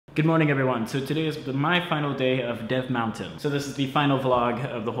Good morning, everyone. So today is my final day of DevMountain. So this is the final vlog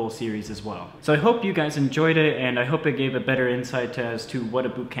of the whole series as well. So I hope you guys enjoyed it, and I hope it gave a better insight as to what a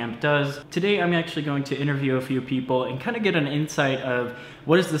bootcamp does. Today I'm actually going to interview a few people and kind of get an insight of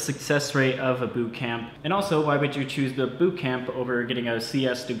what is the success rate of a bootcamp, and also why would you choose the bootcamp over getting a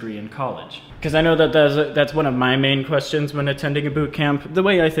CS degree in college? Because I know that that's one of my main questions when attending a bootcamp. The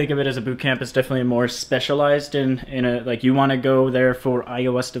way I think of it as a bootcamp is definitely more specialized in a, like, you want to go there for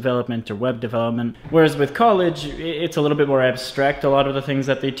iOS development or web development. Whereas with college, it's a little bit more abstract, a lot of the things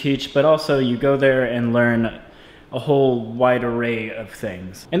that they teach, but also you go there and learn a whole wide array of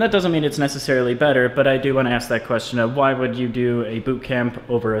things. And that doesn't mean it's necessarily better, but I do want to ask that question of why would you do a bootcamp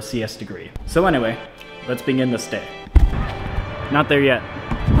over a CS degree? So anyway, let's begin this day. Not there yet.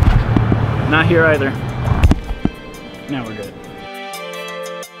 Not here either. Now we're good.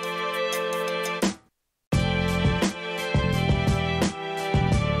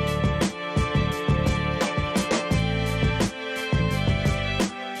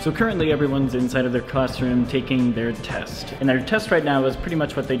 So currently everyone's inside of their classroom taking their test. And their test right now is pretty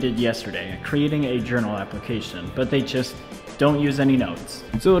much what they did yesterday, creating a journal application, but they just don't use any notes.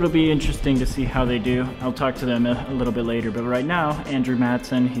 So it'll be interesting to see how they do. I'll talk to them a little bit later, but right now, Andrew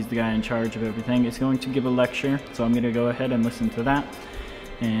Matson, he's the guy in charge of everything, is going to give a lecture. So I'm gonna go ahead and listen to that.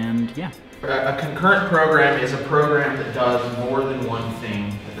 And yeah. A concurrent program is a program that does more than one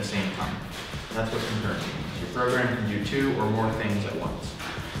thing at the same time. That's what concurrent means. Your program can do two or more things at once.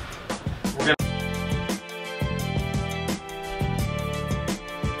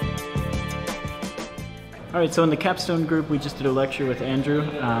 Alright, so in the capstone group, we just did a lecture with Andrew,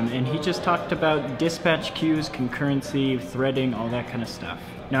 and he just talked about dispatch queues, concurrency, threading, all that kind of stuff.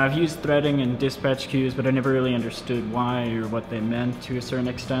 Now, I've used threading and dispatch queues, but I never really understood why or what they meant to a certain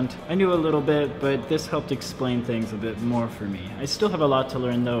extent. I knew a little bit, but this helped explain things a bit more for me. I still have a lot to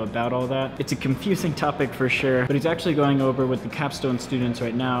learn, though, about all that. It's a confusing topic for sure, but he's actually going over with the capstone students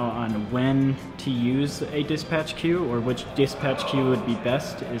right now on when to use a dispatch queue, or which dispatch queue would be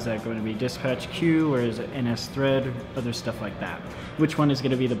best. Is that going to be dispatch queue, or is it NS thread, other stuff like that? Which one is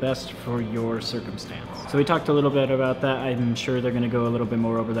going to be the best for your circumstance? So we talked a little bit about that. I'm sure they're going to go a little bit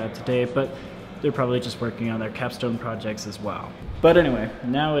more over that today, but they're probably just working on their capstone projects as well. But anyway,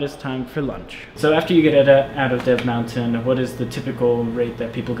 now it is time for lunch. So after you get out of DevMountain, what is the typical rate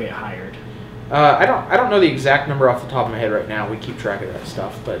that people get hired? I don't know the exact number off the top of my head right now. We keep track of that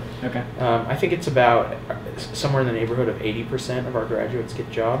stuff, but okay. I think it's about somewhere in the neighborhood of 80% of our graduates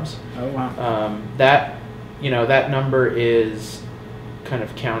get jobs. Oh wow. That number is kind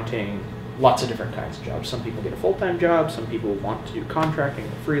of counting lots of different kinds of jobs. Some people get a full-time job, some people want to do contracting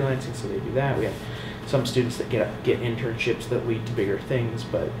or freelancing, so they do that. We have some students that get internships that lead to bigger things,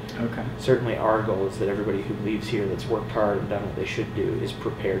 but okay. Certainly our goal is that everybody who leaves here that's worked hard and done what they should do is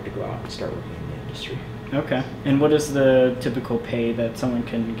prepared to go out and start working in the industry. Okay. And what is the typical pay that someone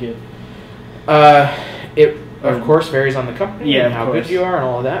can get? It of course varies on the company and how good you are and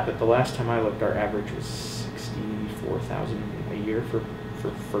all of that, but the last time I looked, our average was $64,000 a year for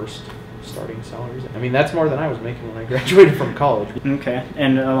first starting salaries. I mean, that's more than I was making when I graduated from college. Okay.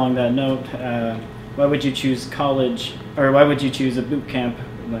 And along that note, why would you choose college, or why would you choose a boot camp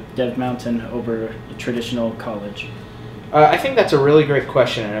like DevMountain over a traditional college? I think that's a really great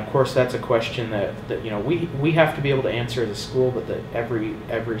question, and of course that's a question that we have to be able to answer as a school, but that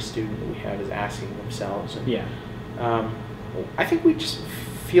every student that we have is asking themselves. And, yeah. I think we just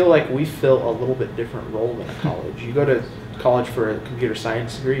feel like we fill a little bit different role than a college. You go to college for a computer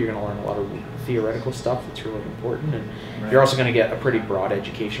science degree, you're going to learn a lot of theoretical stuff that's really important, and you're also going to get a pretty broad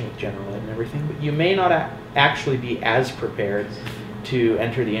education with general ed and everything, but you may not actually be as prepared to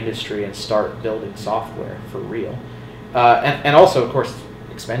enter the industry and start building software for real. And also, of course,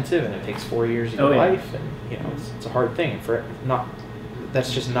 it's expensive, and it takes 4 years of your life, and it's a hard thing.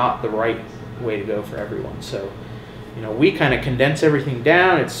 That's just not the right way to go for everyone. So, we kind of condense everything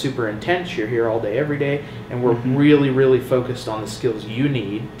down. It's super intense. You're here all day, every day, and we're really, really focused on the skills you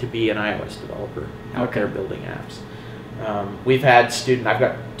need to be an iOS developer out there building apps. We've had I've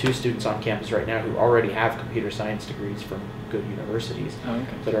got 2 students on campus right now who already have computer science degrees from good universities,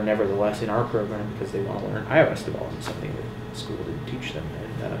 but are nevertheless in our program because they want to learn iOS development, something that school didn't teach them.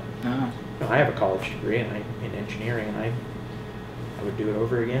 And I have a college degree in engineering, and I would do it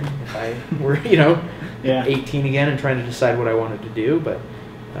over again if I were 18 again and trying to decide what I wanted to do. But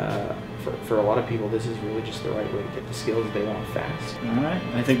for a lot of people, this is really just the right way to get the skills they want fast. All right.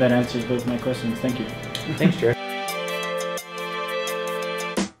 I think that answers both my questions. Thank you. Thanks, Jared.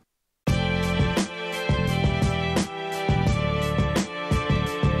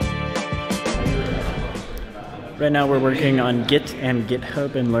 Right now we're working on Git and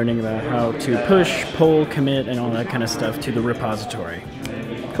GitHub and learning about how to push, pull, commit, and all that kind of stuff to the repository.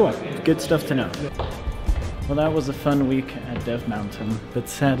 Cool, good stuff to know. Well, that was a fun week at DevMountain, but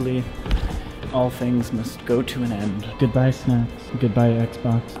sadly, all things must go to an end. Goodbye snacks, goodbye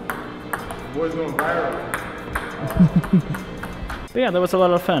Xbox. The boy's going viral. But yeah, that was a lot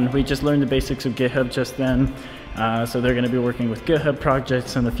of fun. We just learned the basics of GitHub just then. So they're going to be working with GitHub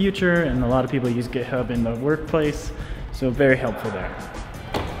projects in the future, and a lot of people use GitHub in the workplace, so very helpful there.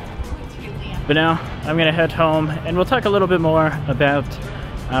 But now I'm going to head home, and we'll talk a little bit more about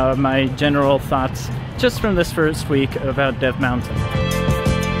my general thoughts just from this first week about DevMountain.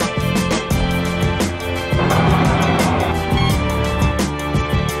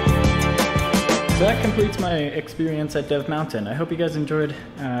 So that completes my experience at DevMountain. I hope you guys enjoyed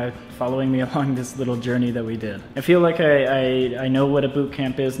following me along this little journey that we did. I feel like I know what a boot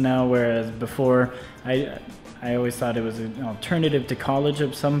camp is now, whereas before I always thought it was an alternative to college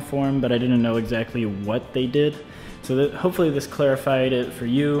of some form, but I didn't know exactly what they did. So hopefully this clarified it for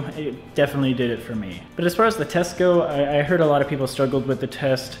you. It definitely did it for me. But as far as the tests go, I heard a lot of people struggled with the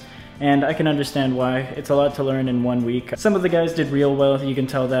test. And I can understand why. It's a lot to learn in 1 week. Some of the guys did real well, you can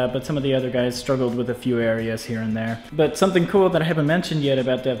tell that, but some of the other guys struggled with a few areas here and there. But something cool that I haven't mentioned yet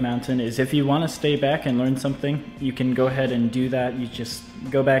about DevMountain is if you want to stay back and learn something, you can go ahead and do that. You just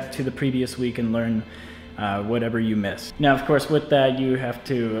go back to the previous week and learn whatever you missed. Now, of course, with that, you have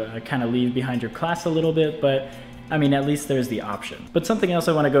to kind of leave behind your class a little bit, but I mean, at least there's the option. But something else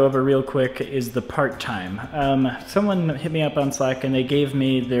I want to go over real quick is the part-time. Someone hit me up on Slack and they gave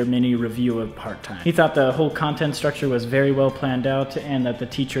me their mini review of part-time. He thought the whole content structure was very well planned out and that the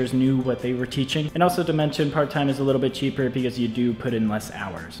teachers knew what they were teaching. And also to mention, part-time is a little bit cheaper because you do put in less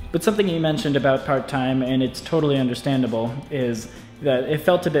hours. But something he mentioned about part-time, and it's totally understandable, is that it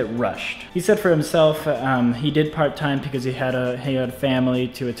felt a bit rushed. He said for himself, he did part-time because he had a family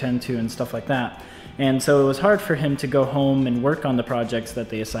to attend to and stuff like that. And so it was hard for him to go home and work on the projects that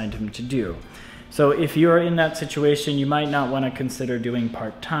they assigned him to do. So if you're in that situation, you might not want to consider doing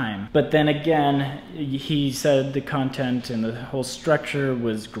part-time. But then again, he said the content and the whole structure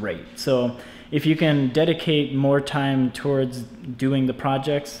was great. So if you can dedicate more time towards doing the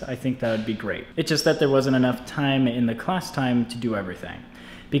projects, I think that would be great. It's just that there wasn't enough time in the class time to do everything.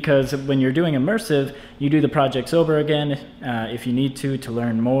 Because when you're doing immersive, you do the projects over again if you need to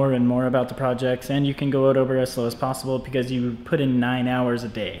learn more and more about the projects, and you can go it over as slow as possible because you put in 9 hours a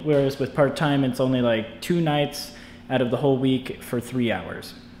day. Whereas with part-time, it's only like 2 nights out of the whole week for 3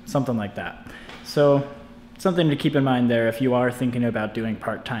 hours, something like that. So something to keep in mind there if you are thinking about doing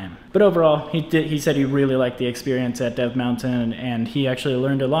part-time. But overall, he said he really liked the experience at DevMountain, and he actually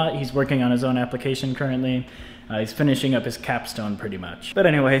learned a lot. He's working on his own application currently. He's finishing up his capstone pretty much. But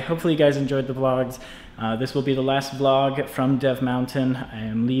anyway, hopefully you guys enjoyed the vlogs. This will be the last vlog from DevMountain. I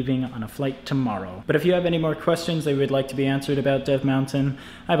am leaving on a flight tomorrow. But if you have any more questions that you would like to be answered about DevMountain,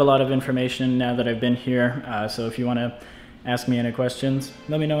 I have a lot of information now that I've been here. So if you want to ask me any questions,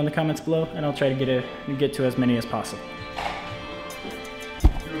 let me know in the comments below, and I'll try to get to as many as possible.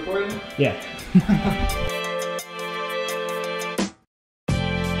 You recording? Yeah.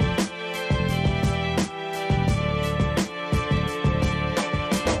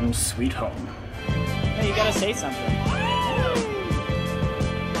 Sweet home. Hey, you gotta say something.